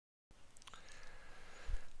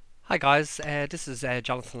Hi guys, this is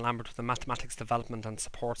Jonathan Lambert with the Mathematics Development and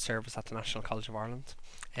Support Service at the National College of Ireland.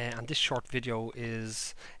 And this short video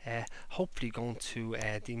is hopefully going to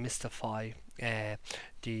demystify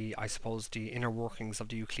the inner workings of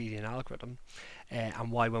the Euclidean algorithm and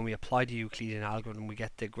why when we apply the Euclidean algorithm we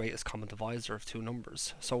get the greatest common divisor of two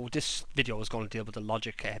numbers. So this video is going to deal with the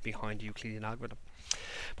logic behind the Euclidean algorithm.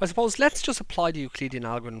 But I suppose let's just apply the Euclidean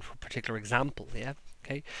algorithm for a particular example, yeah?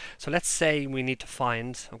 Okay, so let's say we need to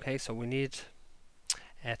find, so we need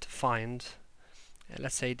to find,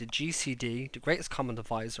 let's say the GCD, the greatest common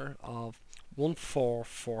divisor of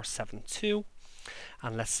 14472,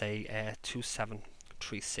 and let's say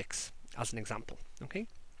 2736 as an example, okay?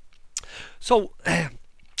 So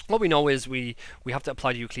what we know is we have to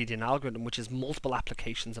apply the Euclidean algorithm, which is multiple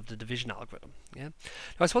applications of the division algorithm. Yeah.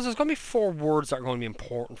 Now I suppose there's going to be four words that are going to be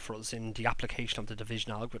important for us in the application of the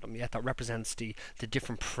division algorithm. Yeah, that represents the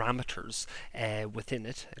different parameters within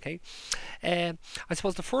it. Okay. I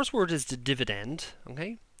suppose the first word is the dividend.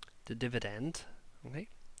 Okay. The dividend. Okay.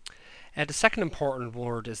 The second important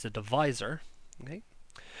word is the divisor. Okay.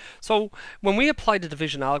 So when we apply the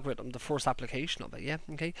division algorithm, the first application of it,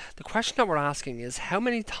 the question that we're asking is how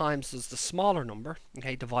many times does the smaller number,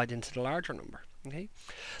 divide into the larger number,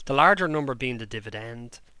 The larger number being the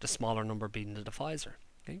dividend, the smaller number being the divisor,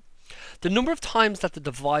 The number of times that the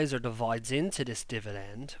divisor divides into this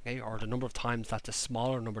dividend, or the number of times that the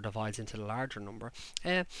smaller number divides into the larger number,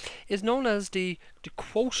 is known as the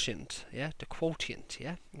quotient, the quotient,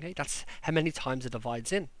 That's how many times it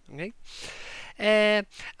divides in,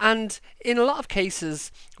 and in a lot of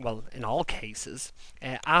cases, well, in all cases,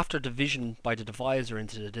 after division by the divisor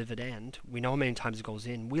into the dividend, we know how many times it goes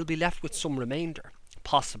in, we'll be left with some remainder,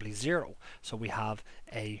 possibly 0. So we have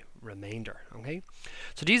a remainder,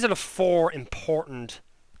 So these are the four important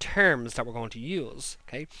terms that we're going to use,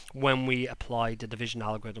 when we apply the division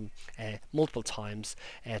algorithm multiple times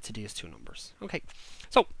to these two numbers,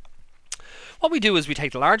 So what we do is we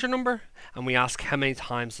take the larger number and we ask how many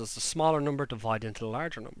times does the smaller number divide into the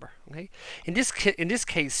larger number. In this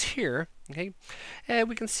case here, we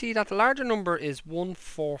can see that the larger number is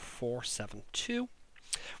 14472.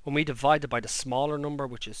 When we divide it by the smaller number,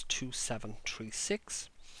 which is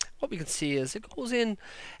 2736, what we can see is it goes in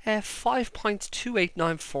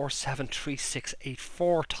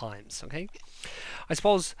 5.28947368 times. I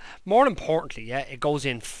suppose more importantly, it goes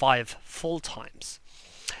in 5 full times.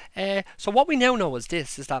 So what we now know is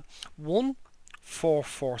this, is that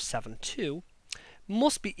 14472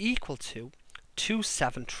 must be equal to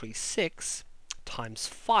 2736 times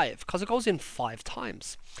 5, because it goes in 5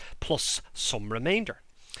 times, plus some remainder.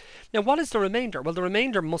 Now what is the remainder? Well, the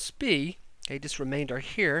remainder must be, this remainder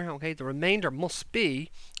here, the remainder must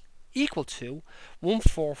be equal to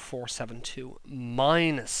 14472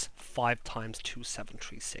 minus 5 times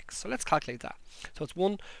 2736. So let's calculate that. So it's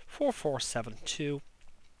 14472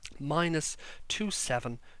 minus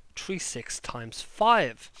 2736 times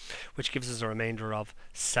 5, which gives us a remainder of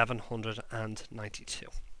 792.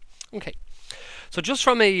 Okay, so just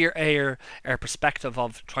from our perspective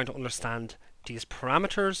of trying to understand these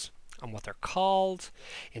parameters and what they're called,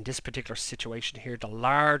 in this particular situation here, the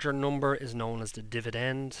larger number is known as the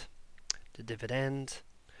dividend. The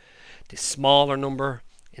smaller number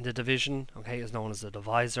in the division, is known as the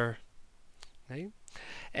divisor.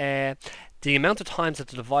 The amount of times that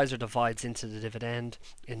the divisor divides into the dividend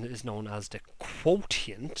is known as the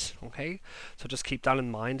quotient. So just keep that in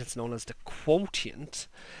mind. It's known as the quotient.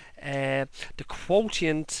 The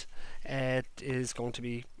quotient is going to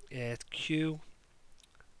be quotient,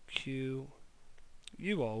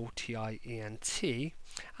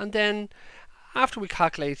 and then after we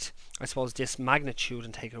calculate, I suppose, this magnitude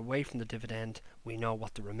and take it away from the dividend, we know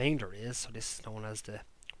what the remainder is. So this is known as the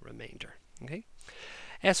remainder.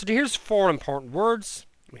 So here's 4 important words.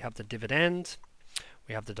 We have the dividend,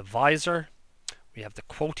 we have the divisor, we have the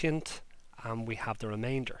quotient, and we have the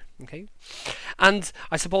remainder. And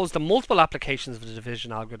I suppose the multiple applications of the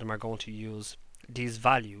division algorithm are going to use these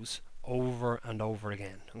values over and over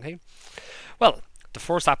again. Well, the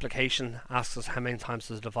first application asks us how many times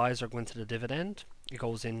does the divisor go into the dividend. It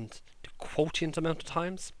goes in the quotient amount of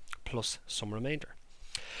times plus some remainder.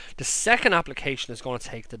 The second application is going to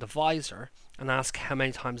take the divisor and ask how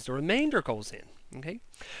many times the remainder goes in.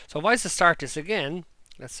 So if I was to start this again,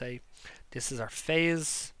 let's say this is our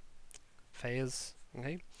phase. Phase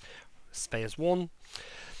 1.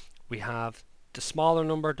 We have the smaller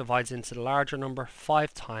number divides into the larger number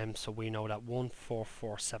 5 times, so we know that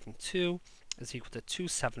 14472 is equal to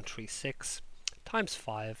 2736 times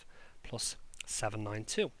 5 plus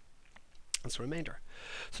 792. That's the remainder.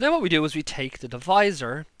 So now what we do is we take the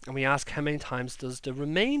divisor and we ask how many times does the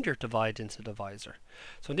remainder divide into the divisor.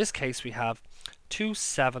 So in this case we have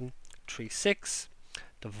 2736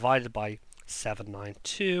 divided by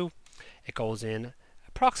 792. It goes in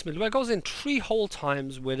approximately, well, it goes in 3 whole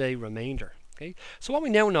times with a remainder. Okay, so what we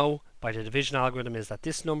now know by the division algorithm is that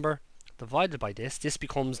this number divided by this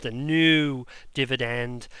becomes the new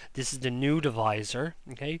dividend. This is the new divisor.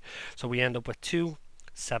 Okay, so we end up with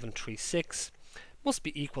 2736 must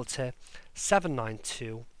be equal to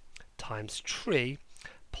 792 times 3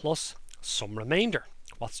 plus some remainder.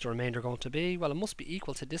 What's the remainder going to be? Well, it must be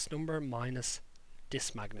equal to this number minus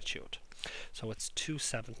this magnitude. So it's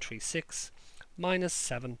 2736 minus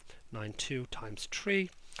 792 times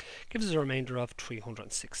 3 gives us a remainder of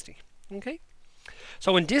 360. Okay?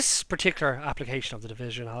 So in this particular application of the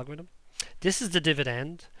division algorithm, this is the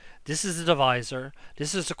dividend, this is the divisor,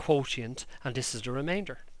 this is the quotient, and this is the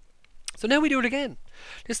remainder. So now we do it again.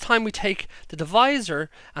 This time we take the divisor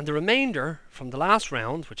and the remainder from the last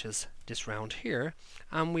round, which is this round here,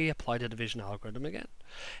 and we apply the division algorithm again.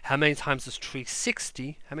 How many times does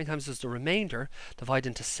 360, how many times does the remainder divide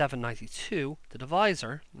into 792, the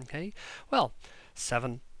divisor? Okay, well,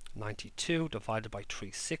 792 divided by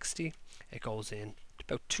 360, it goes in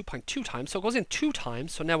about 2.2 times, so it goes in 2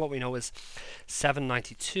 times. So now what we know is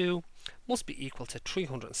 792 must be equal to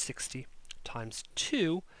 360 times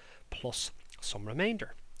 2 plus some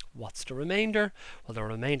remainder. What's the remainder? Well, the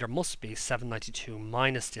remainder must be 792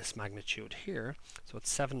 minus this magnitude here. So it's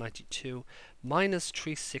 792 minus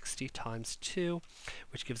 360 times 2,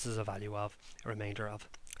 which gives us a value of a remainder of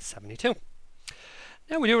 72.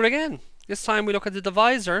 Now we do it again. This time we look at the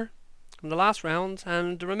divisor from the last round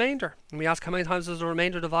and the remainder. And we ask how many times does the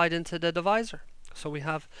remainder divide into the divisor. So we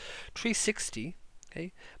have 360,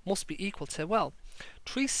 okay, must be equal to, well,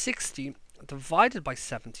 360 divided by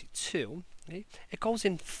 72, okay, it goes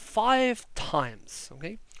in 5 times.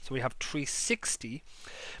 Okay, so we have 360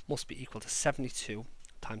 must be equal to 72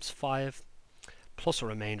 times 5 plus a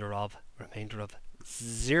remainder of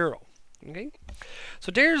 0. Okay,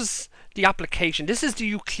 so there's the application. This is the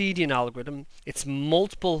Euclidean algorithm. It's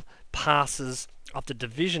multiple passes of the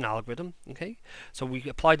division algorithm. Okay, so we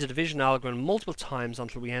apply the division algorithm multiple times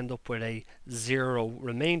until we end up with a 0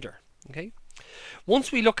 remainder. Okay,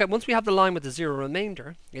 once we have the line with the 0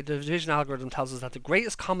 remainder, the division algorithm tells us that the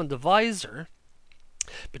greatest common divisor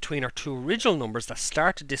between our two original numbers that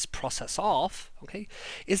started this process off, okay,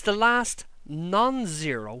 is the last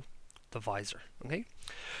non-zero divisor. Okay,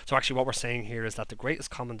 so actually what we're saying here is that the greatest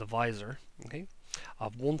common divisor, okay,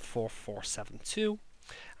 of 14472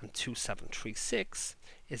 and 2736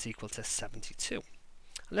 is equal to 72. And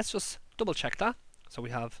let's just double check that. So we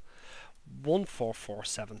have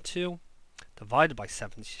 14472 divided by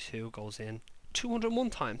 72 goes in 201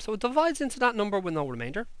 times. So it divides into that number with no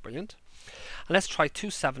remainder. Brilliant. And let's try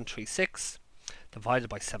 2736 divided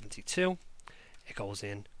by 72. It goes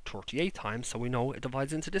in 38 times, so we know it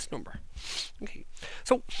divides into this number. Okay,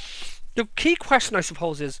 so the key question, I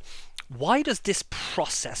suppose, is why does this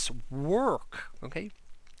process work? Okay,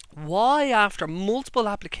 why, after multiple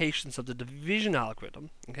applications of the division algorithm,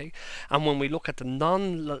 okay, and when we look at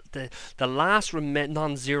the last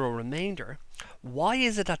non-zero remainder, why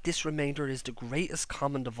is it that this remainder is the greatest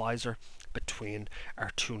common divisor between our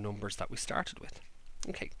two numbers that we started with?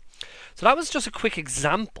 Okay, so that was just a quick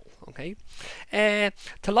example. Okay,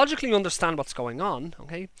 to logically understand what's going on,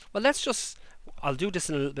 okay, well, I'll do this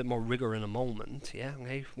in a little bit more rigor in a moment, yeah,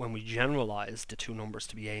 okay, when we generalize the two numbers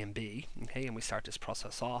to be A and B, okay, and we start this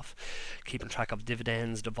process off, keeping track of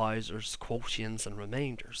dividends, divisors, quotients, and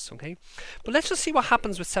remainders, okay. But let's just see what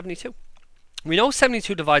happens with 72. We know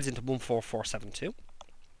 72 divides into 14472,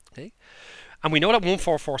 okay, and we know that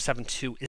 14472